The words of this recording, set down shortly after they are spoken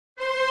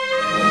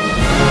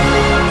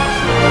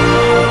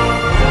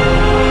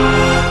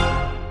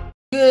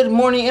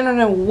morning,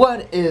 internet.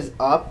 What is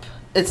up?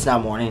 It's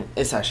not morning.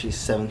 It's actually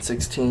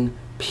 7:16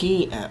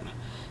 p.m.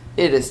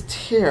 It is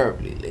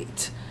terribly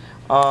late.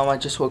 I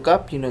just woke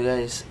up. You know,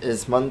 guys,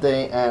 it's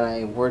Monday, and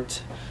I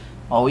worked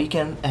all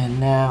weekend, and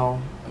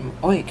now I'm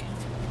awake.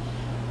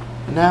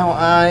 Now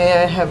I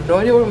have no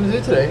idea what I'm gonna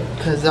do today,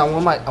 cause I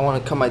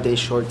want to cut my day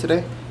short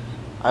today.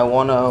 I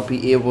want to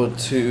be able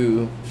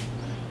to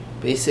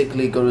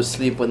basically go to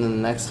sleep within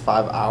the next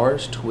 5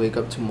 hours to wake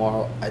up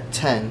tomorrow at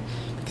 10,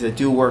 because I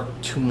do work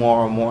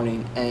tomorrow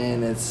morning,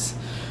 and it's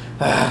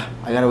I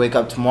gotta wake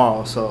up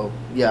tomorrow. So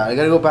yeah, I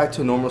gotta go back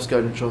to a normal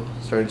schedule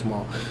starting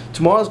tomorrow.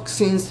 Tomorrow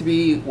seems to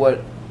be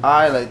what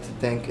I like to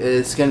think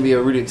it's gonna be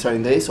a really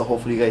exciting day. So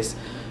hopefully you guys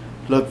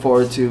look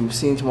forward to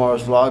seeing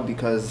tomorrow's vlog,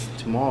 because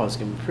tomorrow is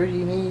gonna be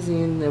pretty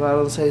amazing if I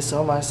don't say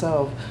so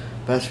myself.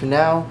 But as for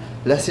now,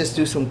 let's just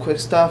do some quick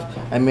stuff.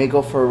 I may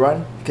go for a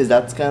run because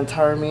that's gonna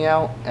tire me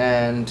out,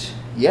 and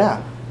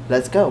yeah,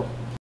 let's go.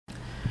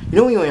 You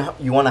know when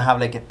you want to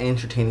have like an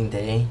entertaining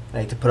day,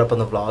 like to put up on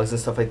the vlogs and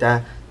stuff like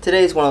that?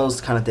 Today is one of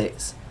those kind of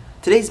days.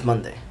 Today's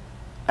Monday.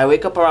 I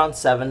wake up around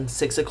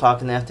 6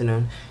 o'clock in the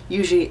afternoon.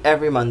 Usually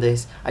every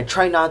Mondays. I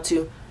try not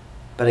to,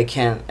 but I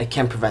can't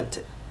prevent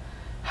it.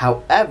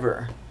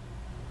 However,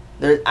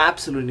 there's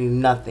absolutely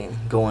nothing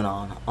going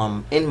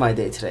on in my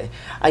day today.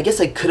 I guess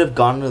I could have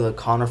gone to the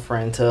Connor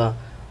Franta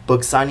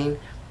book signing,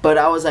 but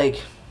I was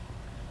like,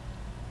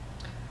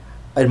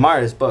 I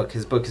admire his book.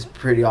 His book is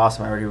pretty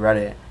awesome. I already read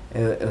it.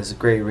 It was a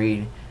great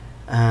read,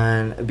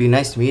 and it'd be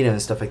nice to meet him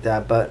and stuff like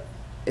that, but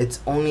it's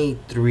only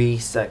 3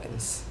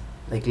 seconds.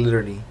 Like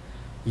literally,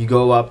 you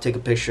go up, take a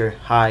picture,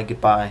 hi,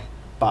 goodbye,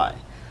 bye.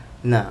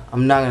 Nah,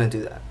 I'm not gonna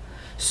do that.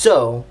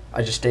 So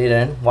I just stayed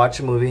in, watched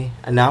a movie,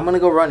 and now I'm gonna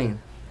go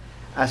running.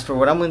 As for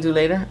what I'm gonna do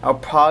later, I'll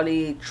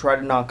probably try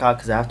to knock out,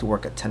 because I have to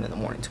work at 10 in the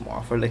morning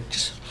tomorrow for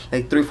just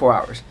 3-4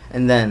 hours,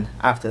 and then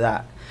after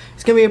that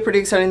it's gonna be a pretty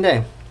exciting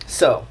day.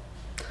 So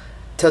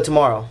till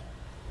tomorrow,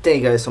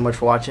 thank you guys so much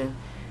for watching,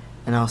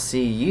 and I'll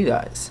see you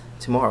guys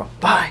tomorrow.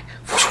 Bye.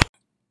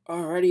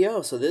 Alrighty,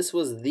 yo, so this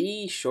was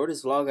the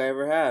shortest vlog I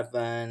ever have,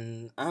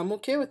 and I'm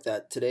okay with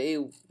that. Today,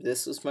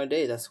 this was my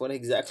day. That's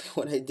exactly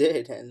what I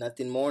did, and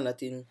nothing more,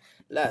 nothing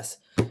less.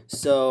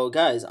 So,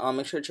 guys,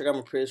 make sure to check out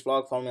my previous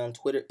vlog. Follow me on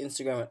Twitter,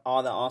 Instagram, and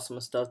all that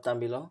awesome stuff down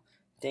below.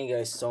 Thank you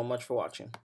guys so much for watching.